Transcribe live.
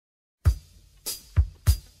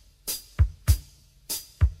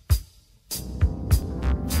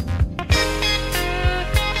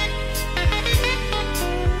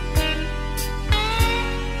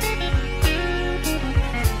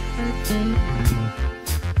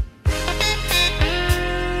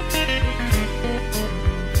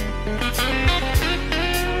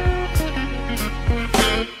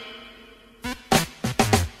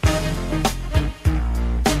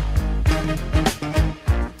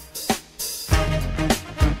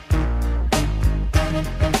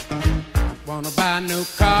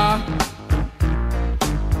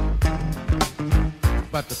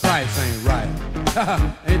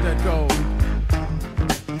Ain't that cold?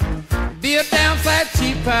 Be a downside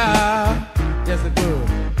cheaper. Yes, it would.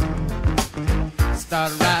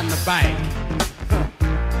 Started riding a bike.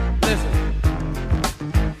 Listen,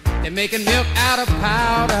 they're making milk out of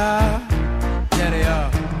powder. Yeah, they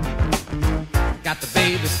are. Got the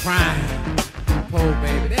babies crying. Poor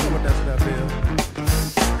baby, they know what that stuff is.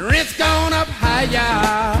 The rent's gone up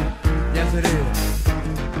higher. Yes, it is.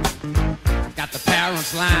 Got the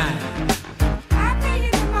parents lying. I'll pay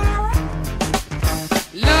you tomorrow.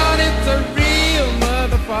 Lord, it's a real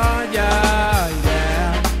motherfucker, yeah.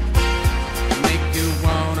 Make you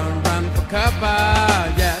wanna run for cover,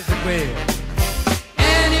 yes it will.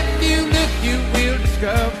 And if you look, you will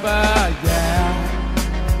discover, yeah.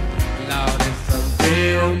 Lord, it's a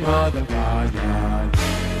real motherfucker, yeah.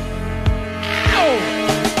 Oh!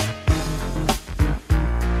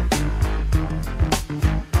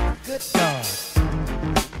 Good God.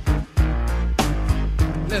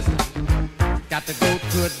 Listen, got to go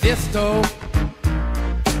to a disco.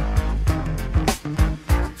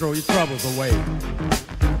 Throw your troubles away.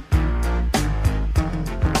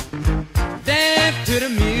 Dance to the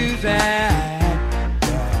music, yeah,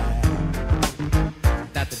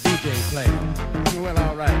 that the DJ plays. Well,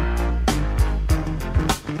 all right.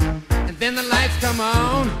 And then the lights come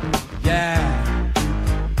on, yeah,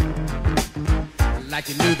 like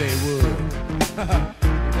you knew they would.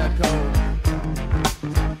 Ain't that cold?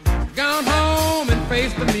 Gone home and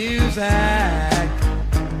face the music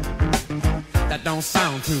that don't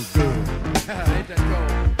sound too good. Ain't that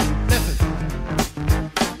cold? Listen,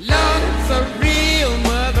 Lord, it's a real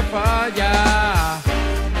motherfucker.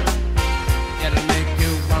 It'll make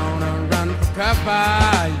you wanna run for cover,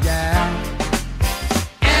 yeah.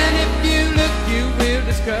 And if you look, you will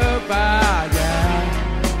discover, yeah.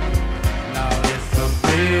 Lord, it's a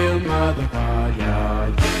real motherfucker,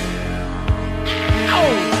 yeah.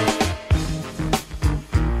 Oh!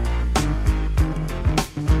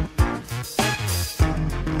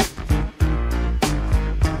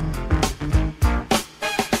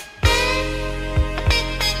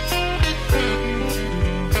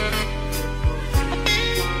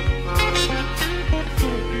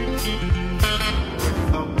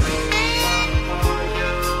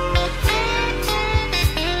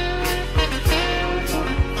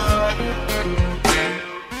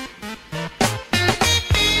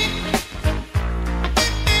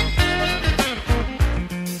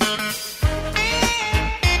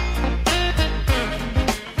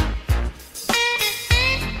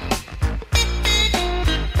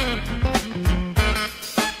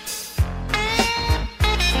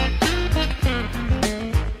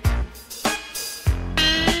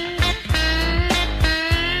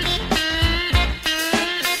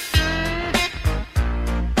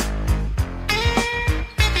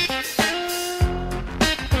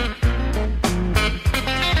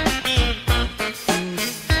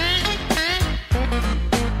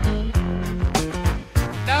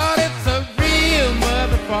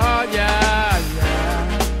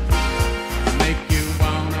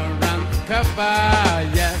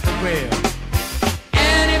 Yes, it will.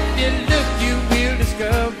 And if you look, you will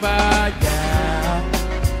discover, yeah.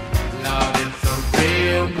 Lord, it's a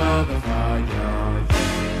real motherfucker.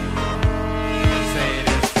 Say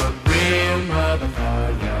it's a real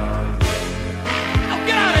motherfucker. Oh,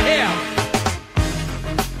 get out of here!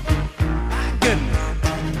 My goodness.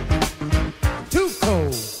 Too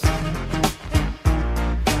cold.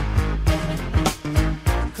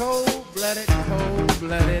 Cold-blooded,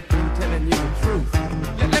 cold-blooded. Telling you the truth.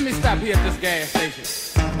 Let me stop here at this gas station.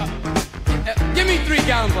 Give me 3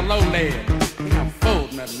 gallons of low lead. I'm full,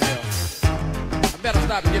 nothing else. I better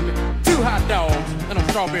stop and give me 2 hot dogs and a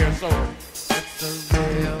strawberry soda. It's a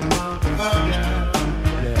real motherfucker.